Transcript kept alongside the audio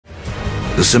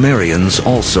The Sumerians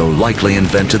also likely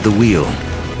invented the wheel,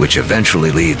 which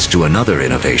eventually leads to another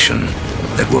innovation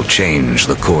that will change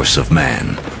the course of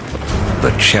man: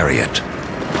 the chariot.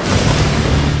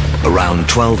 Around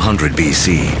 1200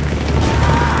 BC,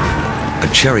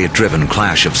 a chariot-driven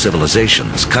clash of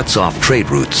civilizations cuts off trade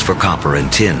routes for copper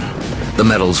and tin, the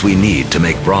metals we need to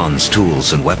make bronze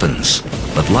tools and weapons.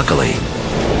 But luckily,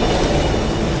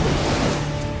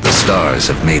 the stars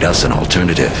have made us an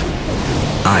alternative: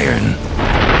 iron.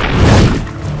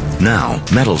 Now,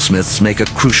 metalsmiths make a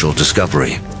crucial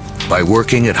discovery. By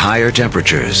working at higher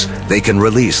temperatures, they can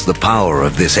release the power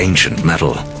of this ancient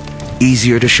metal.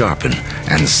 Easier to sharpen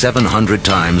and 700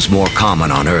 times more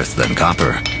common on Earth than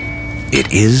copper.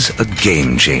 It is a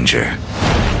game changer.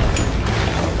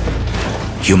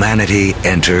 Humanity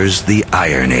enters the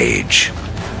Iron Age.